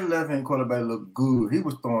 man. That left-hand quarterback looked good. He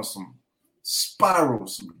was throwing some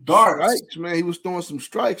spirals, some darts. Strikes, man. He was throwing some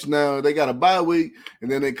strikes. Now they got a bye week,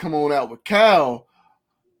 and then they come on out with Cal.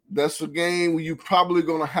 That's a game where you're probably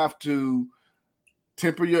going to have to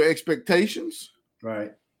temper your expectations.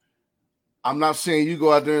 Right. I'm not saying you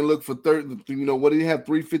go out there and look for 30. You know, what did he have?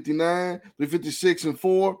 359, 356, and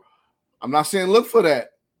 4. I'm not saying look for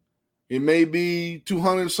that. It may be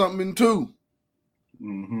 200 something and 2.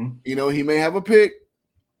 Mm-hmm. You know, he may have a pick,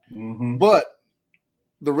 but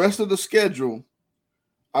the rest of the schedule,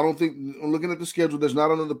 I don't think. Looking at the schedule, there's not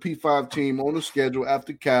another P5 team on the schedule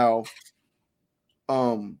after Cal.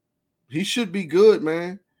 He should be good,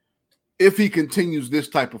 man, if he continues this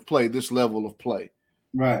type of play, this level of play.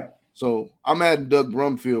 Right. So I'm adding Doug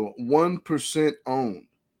Brumfield, 1% owned.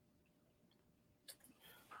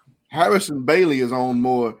 Harrison Bailey is on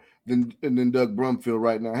more than Doug Brumfield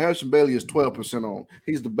right now. Harrison Bailey is 12% on.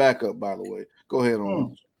 He's the backup, by the way. Go ahead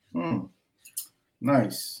on.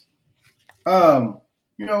 Nice. You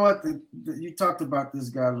know what? You talked about this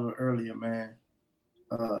guy a little earlier, man.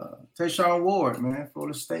 Tayshawn Ward, man,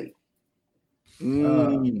 Florida State.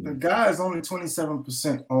 The guy is only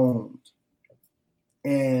 27% owned.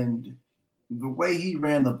 And the way he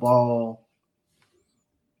ran the ball,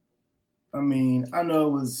 I mean, I know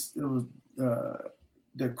it was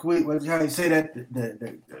the quiz. What how you say that?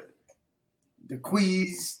 The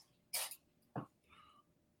quiz.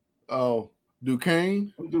 Oh,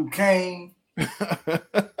 Duquesne. You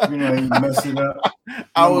know, you messed it up.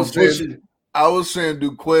 I was saying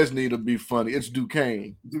Duquesne need to be funny. It's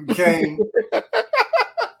Duquesne. Duquesne.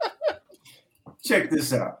 Check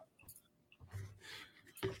this out.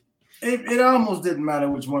 It almost didn't matter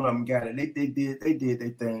which one of them got it. They did their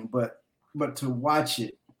thing, but to watch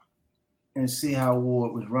it and see how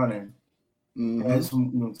Ward was running, had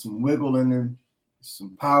some wiggle in him,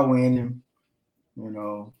 some power in him, you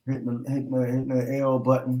know, hitting the L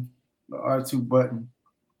button, the R2 button.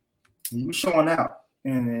 He was showing out,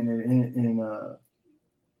 and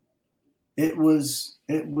it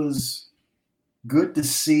was good to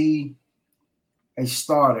see a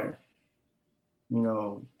starter, you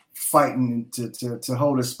know, fighting to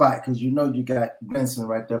hold a spot, because you know you got Benson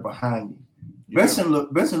right there behind you. Yeah.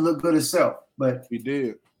 Benson looked good himself, but he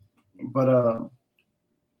did. But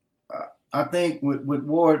I think with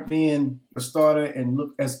Ward being a starter and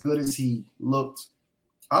look as good as he looked,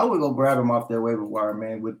 I would go grab him off that waiver wire,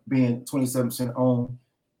 man, with being 27% owned,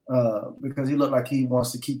 because he looked like he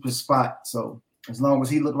wants to keep his spot. So as long as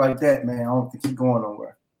he looked like that, man, I don't think he's going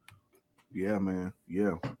nowhere. Yeah, man.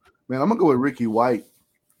 Yeah. Man, I'm going to go with Ricky White,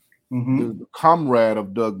 the comrade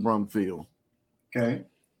of Doug Brumfield. Okay.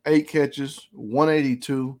 8 catches,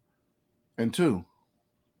 182, and 2.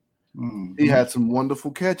 He had some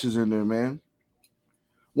wonderful catches in there, man.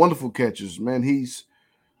 Wonderful catches, man. He's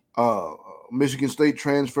Michigan State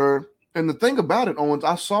transfer. And the thing about it, Owens,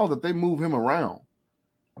 I saw that they move him around.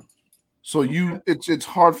 So it's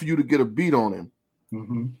hard for you to get a beat on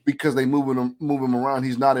him because they move him around.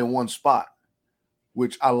 He's not in one spot,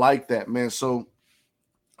 which I like that, man. So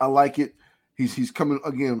I like it. He's coming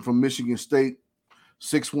again from Michigan State,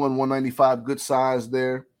 6'1", 195, good size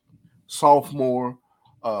there. Sophomore,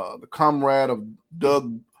 the comrade of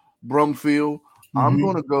Doug Brumfield. I'm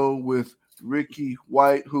going to go with Ricky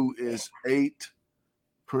White, who is 8%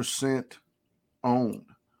 owned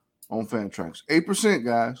on Fantrax. 8%,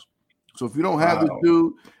 guys. So if you don't have this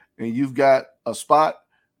dude and you've got a spot,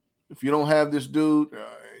 if you don't have this dude,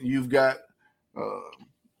 you've got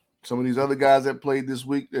some of these other guys that played this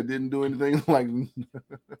week that didn't do anything like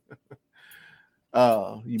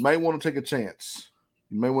you might want to take a chance.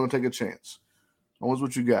 Owens,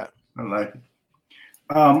 what you got? I like it.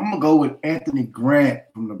 I'm gonna go with Anthony Grant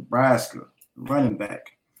from Nebraska, running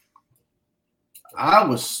back. I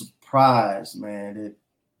was surprised, man.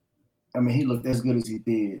 He looked as good as he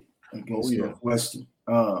did against Northwestern.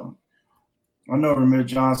 I know Ramir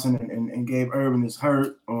Johnson and Gabe Ervin is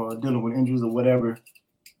hurt or dealing with injuries or whatever.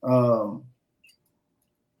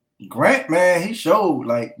 Grant, man, he showed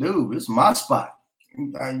like, dude, it's my spot.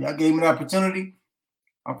 I gave him an opportunity.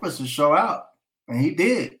 I put some show out, and he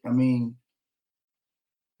did.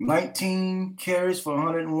 19 carries for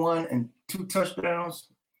 101 and 2 touchdowns.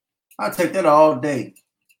 I'll take that all day.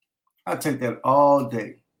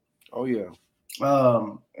 Oh, yeah.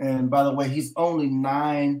 And by the way, he's only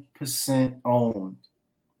 9% owned.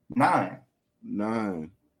 9%.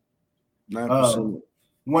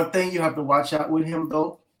 One thing you have to watch out with him,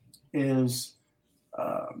 though, is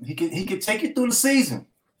he can take you through the season.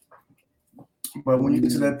 But when you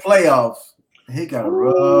get to that playoff, he got a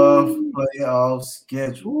rough playoff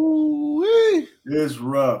schedule. Ooh-wee. It's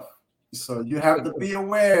rough. So you have to be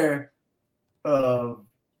aware of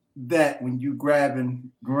that when you grabbing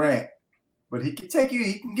Grant. But he can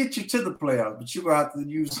get you to the playoffs, but you're gonna have to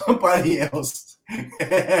use somebody else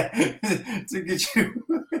to get you.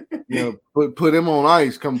 Yeah, put him on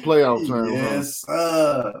ice come playoff time. Yes,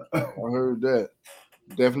 I heard that.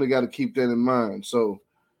 Definitely got to keep that in mind. So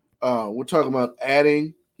we're talking about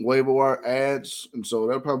adding waiver wire ads, and so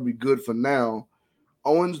that'll probably be good for now.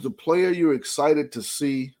 Owens, the player you're excited to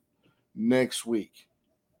see next week.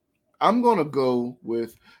 I'm gonna go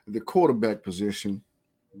with the quarterback position.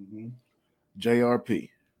 Mm-hmm. JRP,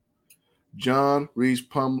 John Reese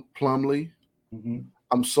Plumlee. Mm-hmm.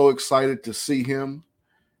 I'm so excited to see him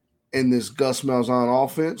in this Gus Malzahn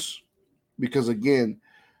offense because, again,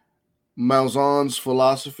 Malzahn's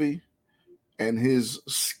philosophy and his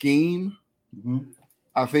scheme,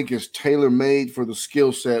 I think, is tailor-made for the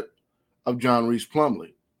skill set of John Reese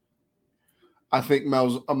Plumlee. I think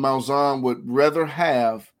Malzahn would rather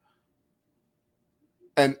have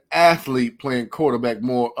an athlete playing quarterback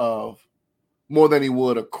more than he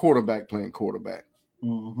would a quarterback playing quarterback.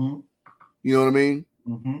 Mm-hmm. You know what I mean?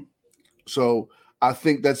 Mm-hmm. So I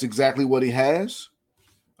think that's exactly what he has,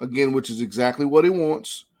 again, which is exactly what he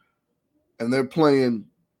wants. And they're playing,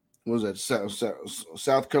 what was that,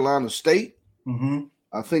 South Carolina State? Mm-hmm.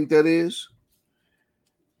 I think that is.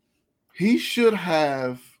 He should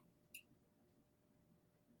have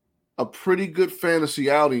a pretty good fantasy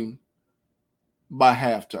outing by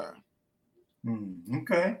halftime.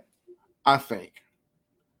 Okay. I think.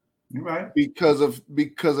 You're right. Because of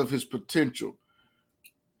his potential.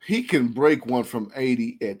 He can break one from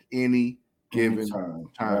 80 at any given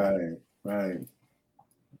time. Right.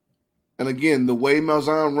 And again, the way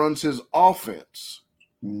Malzahn runs his offense,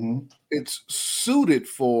 it's suited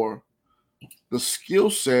for the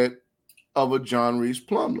skill set of a John Reese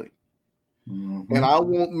Plumlee. And I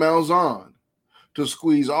want Malzahn to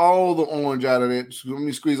squeeze all the orange out of that.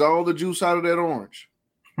 Squeeze all the juice out of that orange.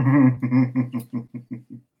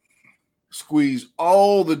 Squeeze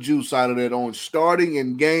all the juice out of that orange starting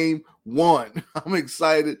in game 1. I'm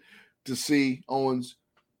excited to see Owens,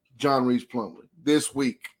 John Reese Plumlee this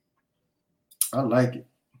week. I like it.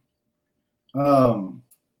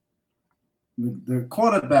 The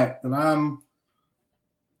quarterback that I'm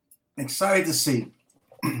excited to see,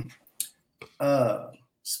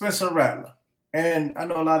 Spencer Rattler. And I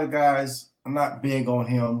know a lot of guys are not big on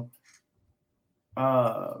him.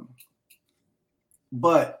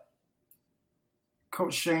 But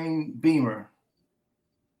Coach Shane Beamer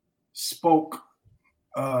spoke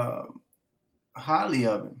highly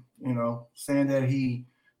of him, saying that he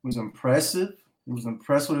was impressive. He was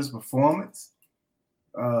impressed with his performance.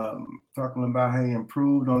 Talking about how he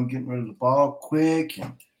improved on getting rid of the ball quick.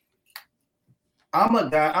 And I'm a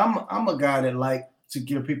guy that like to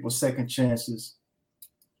give people second chances.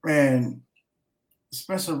 And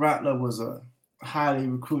Spencer Rattler was a highly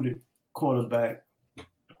recruited quarterback.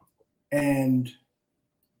 And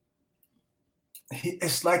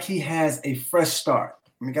it's like he has a fresh start.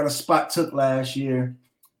 He got a spot took last year.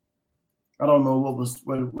 I don't know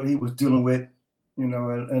what he was dealing with, in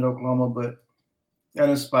Oklahoma, but got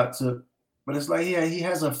a spot took. But it's like he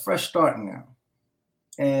has a fresh start now.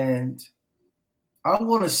 And I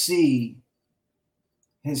want to see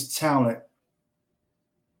his talent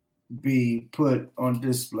be put on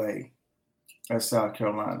display at South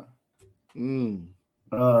Carolina.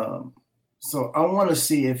 So I want to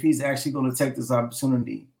see if he's actually going to take this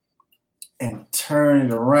opportunity and turn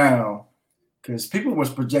it around, because people was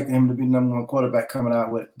projecting him to be number 1 quarterback coming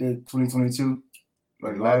out with 2022,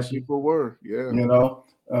 like last year. People were, yeah.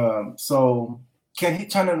 So can he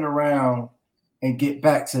turn it around and get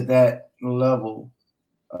back to that level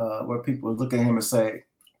where people look at him and say,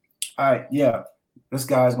 all right, yeah, this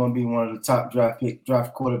guy's going to be one of the top draft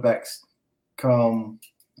quarterbacks come,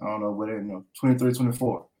 I don't know, 23,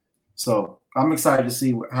 24. So I'm excited to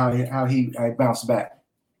see how he bounce back.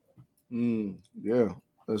 Yeah,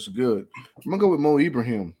 that's good. I'm going to go with Mo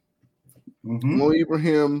Ibrahim. Mo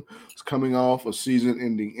Ibrahim is coming off a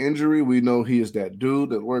season-ending injury. We know he is that dude,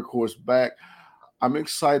 that workhorse back. I'm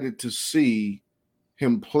excited to see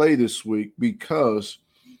him play this week because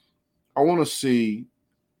I want to see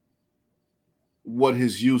what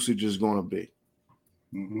his usage is going to be.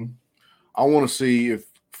 I want to see if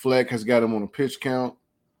Fleck has got him on a pitch count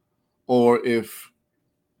or if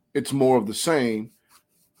it's more of the same.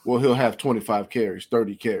 Well, he'll have 25 carries,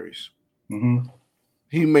 30 carries.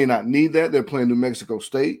 He may not need that. They're playing New Mexico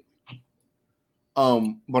State.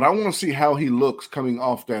 But I want to see how he looks coming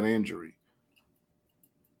off that injury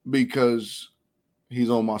because he's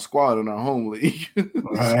on my squad in our home league.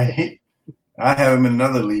 Right. I have him in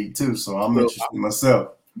another league too, so I'm interested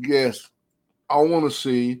myself. Yes. I want to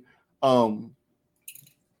see,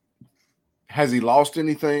 has he lost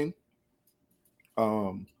anything?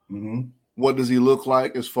 What does he look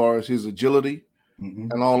like as far as his agility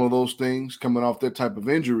and all of those things coming off that type of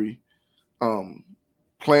injury?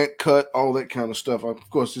 Plant cut, all that kind of stuff. Of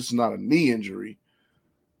course, this is not a knee injury,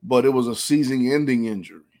 but it was a season-ending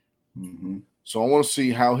injury. So I want to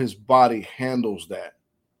see how his body handles that.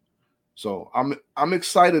 So I'm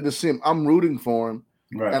excited to see him. I'm rooting for him,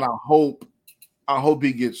 and I hope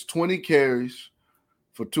he gets 20 carries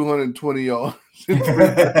for 220 yards.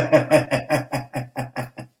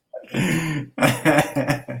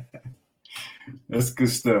 That's good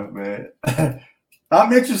stuff, man.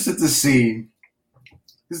 I'm interested to see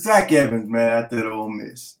Zach Evans, man, after the Ole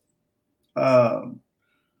Miss. A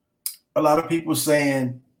lot of people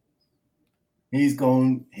saying he's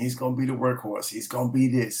going to be the workhorse. He's going to be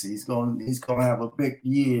this. He's going to have a big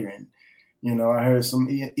year. And I heard some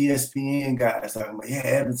ESPN guys talking about, yeah,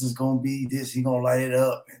 Evans is going to be this. He's going to light it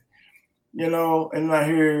up. And, and I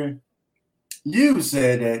hear you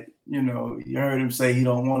said that, you heard him say he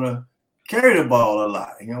don't want to carry the ball a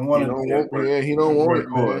lot. He don't want to. He don't want it,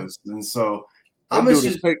 man. And so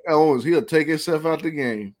he'll take himself out the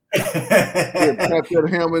game. He'll tap that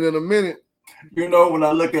helmet in a minute. When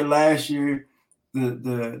I look at last year,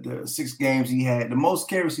 the 6 games he had, the most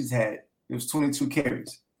carries he's had, it was 22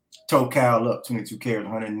 carries. Towed Kyle up, 22 carries,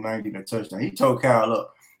 190 and a touchdown. He towed Kyle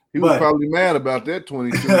up. He was probably mad about that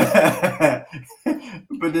 22.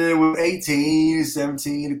 But then with 18,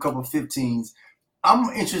 17, a couple of 15s, I'm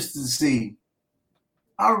interested to see.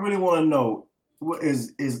 I really want to know,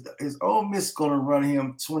 is Ole Miss going to run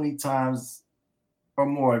him 20 times or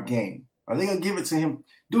more a game? Are they going to give it to him?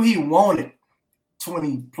 Do he want it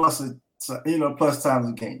 20 plus times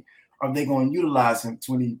a game? Are they going to utilize him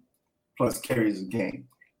 20 plus carries a game?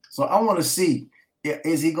 So I want to see,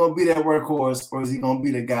 is he going to be that workhorse or is he going to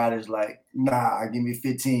be the guy that's like, nah, give me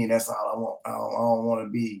 15. That's all I want. I don't want to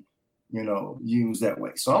be, used that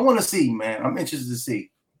way. So I want to see, man. I'm interested to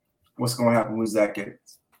see what's going to happen with Zach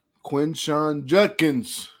Evans. Quinshon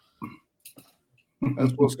Judkins.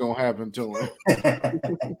 That's what's going to happen to him.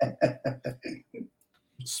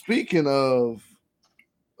 Speaking of,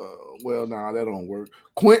 that don't work.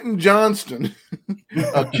 Quentin Johnston,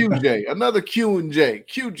 QJ, another Q and J.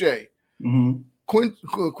 QJ.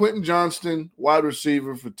 Quentin Johnston, wide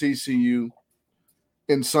receiver for TCU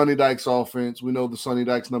in Sonny Dykes' offense. We know the Sonny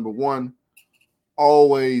Dykes #1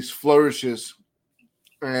 always flourishes,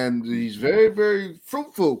 and he's very, very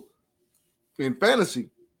fruitful in fantasy.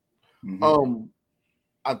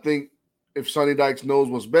 I think if Sonny Dykes knows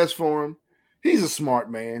what's best for him, he's a smart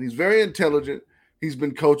man. He's very intelligent. He's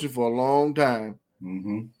been coaching for a long time.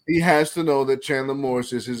 He has to know that Chandler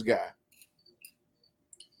Morris is his guy.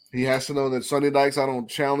 He has to know that Sonny Dykes, I don't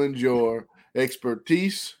challenge your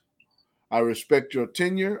expertise. I respect your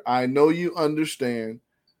tenure. I know you understand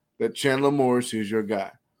that Chandler Morris is your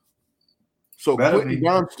guy. So Quentin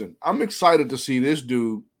Johnston, I'm excited to see this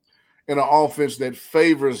dude in an offense that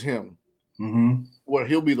favors him, where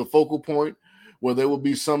he'll be the focal point, where there will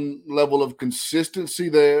be some level of consistency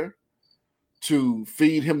there to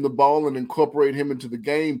feed him the ball and incorporate him into the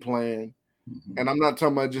game plan. And I'm not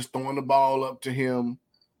talking about just throwing the ball up to him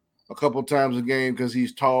a couple times a game because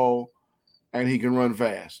he's tall and he can run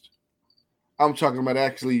fast. I'm talking about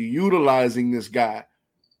actually utilizing this guy.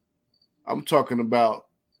 I'm talking about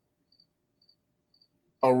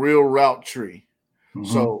a real route tree.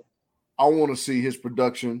 So I want to see his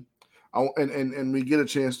production. And we get a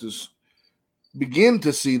chance to begin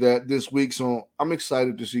to see that this week. So I'm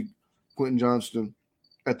excited to see Quentin Johnston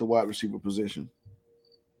at the wide receiver position.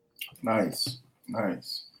 Nice.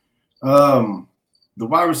 The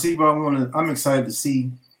wide receiver I'm excited to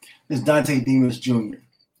see is Dante Demas Jr.,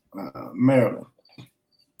 Maryland.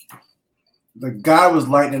 The guy was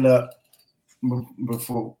lighting it up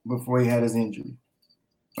before he had his injury.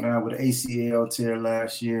 With ACL tear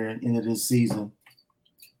last year and into this season,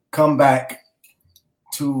 come back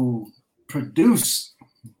to produce.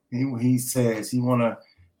 He says he wanna,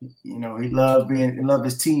 he loved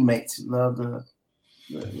his teammates, he loved the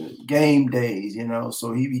game days,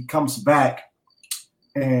 So he comes back,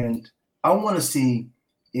 and I want to see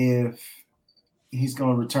if he's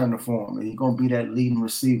going to return to form. He's going to be that leading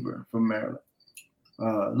receiver for Maryland.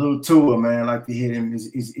 Little Tua, man, like to hit him.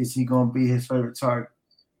 Is he going to be his favorite target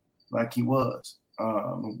like he was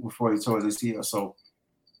before he tore his ACL? So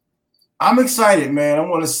I'm excited, man. I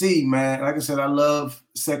want to see, man. Like I said, I love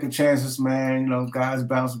second chances, man. Guys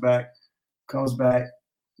bounce back, comes back.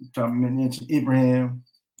 I mentioned Ibrahim,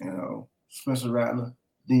 Spencer Rattler,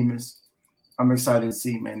 Demas. I'm excited to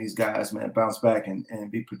see, man, these guys, man, bounce back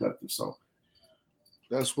and be productive. So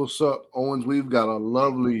that's what's up, Owens. We've got a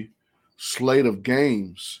lovely slate of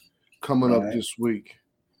games coming up this week.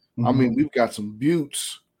 Mm-hmm. I mean, we've got some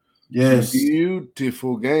beauts. Yes. Some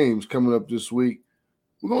beautiful games coming up this week.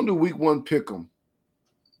 We're going to do week 1 pick'em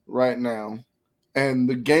right now. And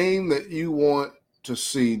the game that you want to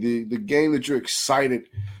see, the game that you're excited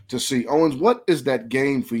to see. Owens, what is that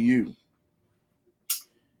game for you?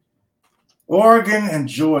 Oregon and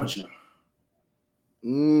Georgia.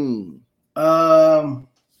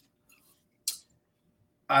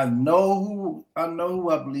 I know who I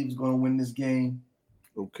believe is going to win this game.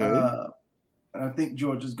 Okay. And I think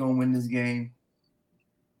Georgia's going to win this game.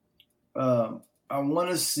 I want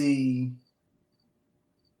to see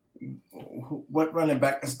what running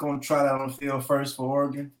back is going to try that on the field first for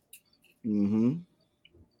Oregon. Mm-hmm.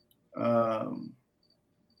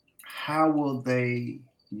 How will they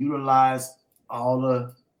utilize all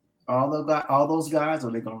those guys?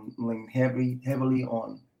 Are they going to lean heavily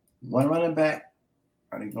on one running back?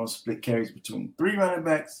 Are they going to split carries between 3 running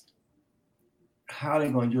backs? How are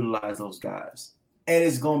they going to utilize those guys? And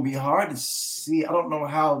it's going to be hard to see. I don't know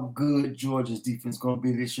how good Georgia's defense is going to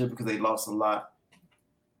be this year because they lost a lot.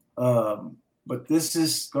 But this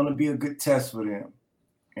is going to be a good test for them.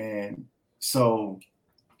 And so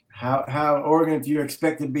how Oregon, if you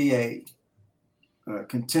expect to be a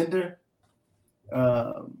contender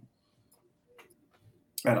at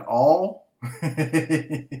all,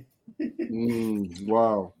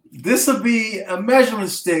 wow. This will be a measuring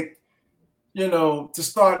stick, to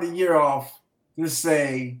start the year off. To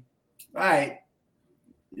say, all right,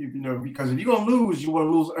 because if you're gonna lose, you want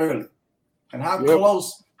to lose early. And how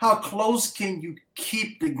close can you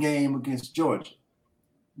keep the game against Georgia?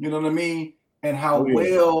 You know what I mean? And how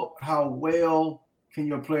well can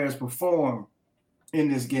your players perform in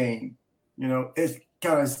this game? It's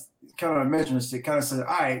kind of a measuring stick. Kind of says, all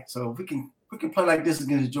right, so if we can play like this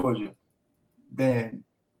against Georgia, then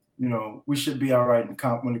we should be all right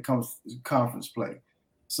when it comes to conference play.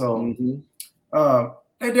 So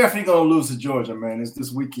they're definitely gonna lose to Georgia, man. It's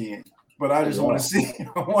this weekend. But I just want to see.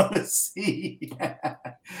 I want to see.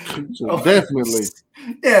 So definitely.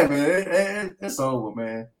 Yeah, man. It's over,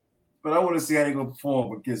 man. But I want to see how they're gonna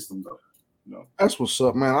perform against them, though. That's what's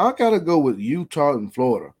up, man. I gotta go with Utah and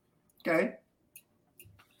Florida. Okay.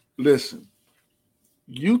 Listen,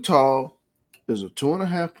 Utah is a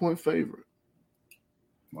 2.5-point favorite.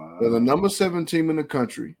 Wow. They're the number 7 team in the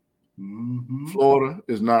country. Mm-hmm. Florida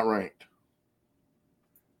is not ranked.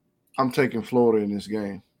 I'm taking Florida in this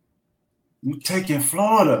game. You taking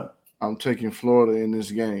Florida? I'm taking Florida in this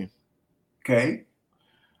game. Okay.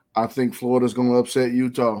 I think Florida's going to upset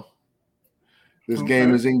Utah. This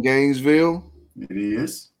game is in Gainesville. It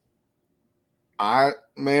is. I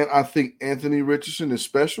think Anthony Richardson is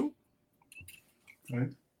special. Okay.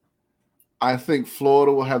 I think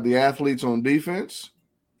Florida will have the athletes on defense.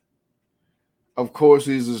 Of course,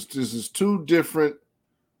 these are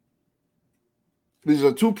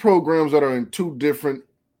 2 programs that are in 2 different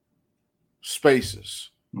spaces.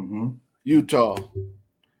 Mm-hmm. Utah,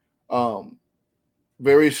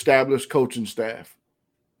 very established coaching staff.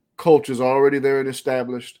 Culture's already there and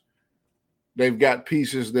established. They've got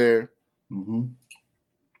pieces there. Mm-hmm.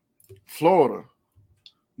 Florida,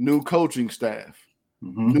 new coaching staff,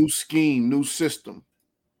 new scheme, new system.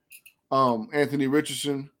 Anthony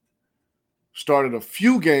Richardson started a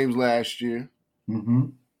few games last year. Mm-hmm.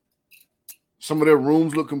 Some of their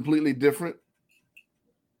rooms look completely different.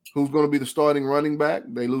 Who's going to be the starting running back?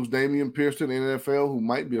 They lose Damian Pierce to the NFL, who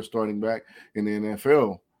might be a starting back in the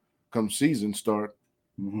NFL come season start.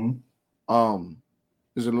 Mm-hmm.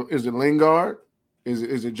 Is it Lingard?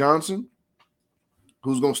 Is it Johnson?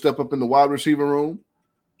 Who's going to step up in the wide receiver room?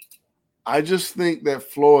 I just think that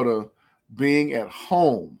Florida being at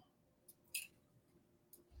home,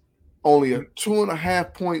 only a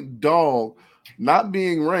 2.5-point dog, not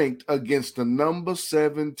being ranked against the number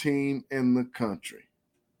 7 team in the country.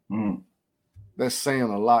 That's saying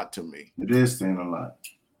a lot to me. It is saying a lot.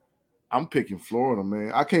 I'm picking Florida,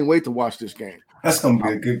 man. I can't wait to watch this game. That's going to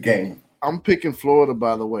be a good game. I'm picking Florida,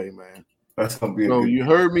 by the way, man. That's going to be a so good you game.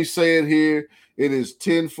 Heard me say it here. It is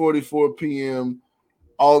 10:44 p.m.,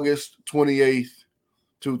 August 28th,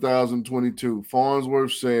 2022.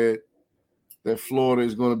 Farnsworth said that Florida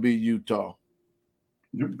is going to beat Utah.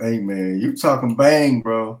 Hey, man, you talking bang,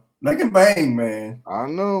 bro. They can bang, man. I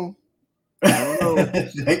know.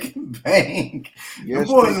 They can bang. Yes,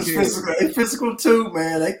 the boys is physical. They physical too,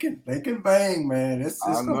 man. They can bang, man. It's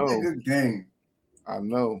gonna be a good game. I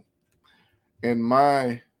know. And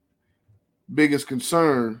my biggest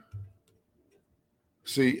concern,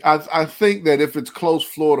 I think that if it's close,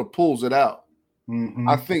 Florida pulls it out. Mm-hmm.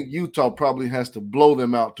 I think Utah probably has to blow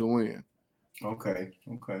them out to win. Okay.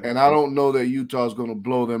 And I don't know that Utah is going to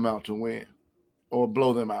blow them out to win or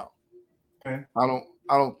blow them out. Okay. I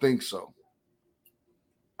don't think so.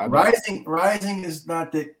 Rising is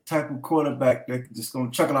not that type of quarterback that's just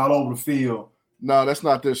going to chuck it all over the field. No, that's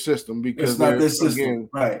not their system because it's not their system. Again,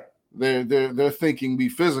 right. They're thinking be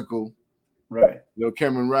physical. Right.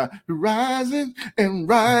 Cameron rising and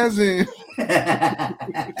rising.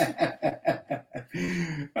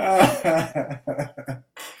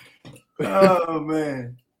 Oh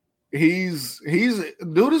man. He's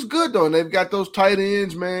dude is good though, and they've got those tight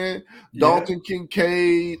ends, man. Yeah. Dalton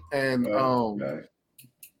Kincaid and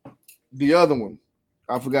the other one.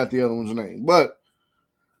 I forgot the other one's name, but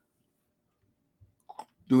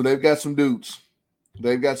dude, they've got some dudes.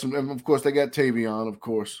 They've got some, and of course they got Tavion, of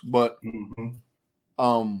course, but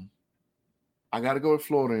I got to go with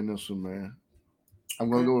Florida in this one, man. I'm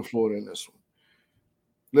going to go with Florida in this one.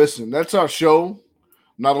 Listen, that's our show.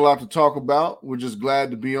 Not a lot to talk about. We're just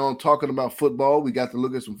glad to be on talking about football. We got to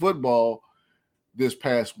look at some football this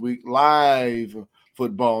past week, live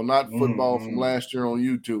football, not football from last year on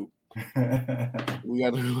YouTube. We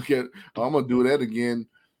got to look at. I'm gonna do that again.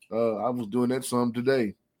 I was doing that some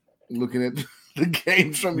today, looking at the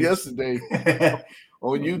games from yesterday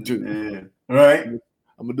on YouTube. Yeah. Right.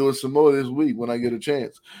 I'm gonna do it some more this week when I get a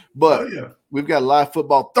chance. But we've got live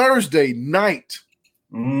football Thursday night.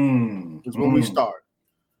 Is when we start.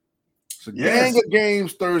 So gang of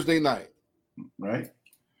games Thursday night. Right.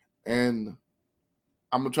 And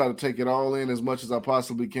I'm gonna try to take it all in as much as I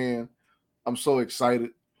possibly can. I'm so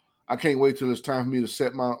excited. I can't wait till it's time for me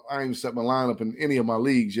to I ain't even set my lineup in any of my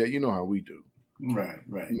leagues yet. You know how we do. Right.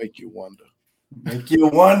 Make you wonder.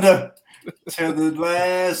 Till the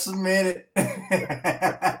last minute.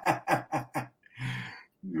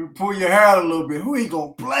 You pull your hair out a little bit. Who he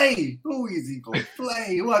gonna play? Who is he gonna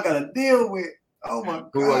play? Who I gotta deal with? Oh my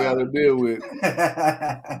God. Who I gotta deal with?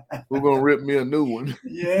 Who gonna rip me a new one?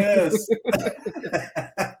 Yes.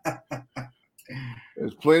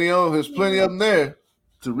 There's plenty of them there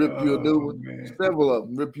to rip you a new one. Man. Several of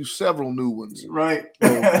them. Rip you several new ones. Right.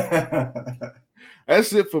 So,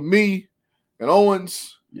 that's it for me and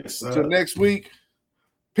Owens. Yes, sir. Until next week.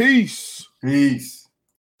 Peace.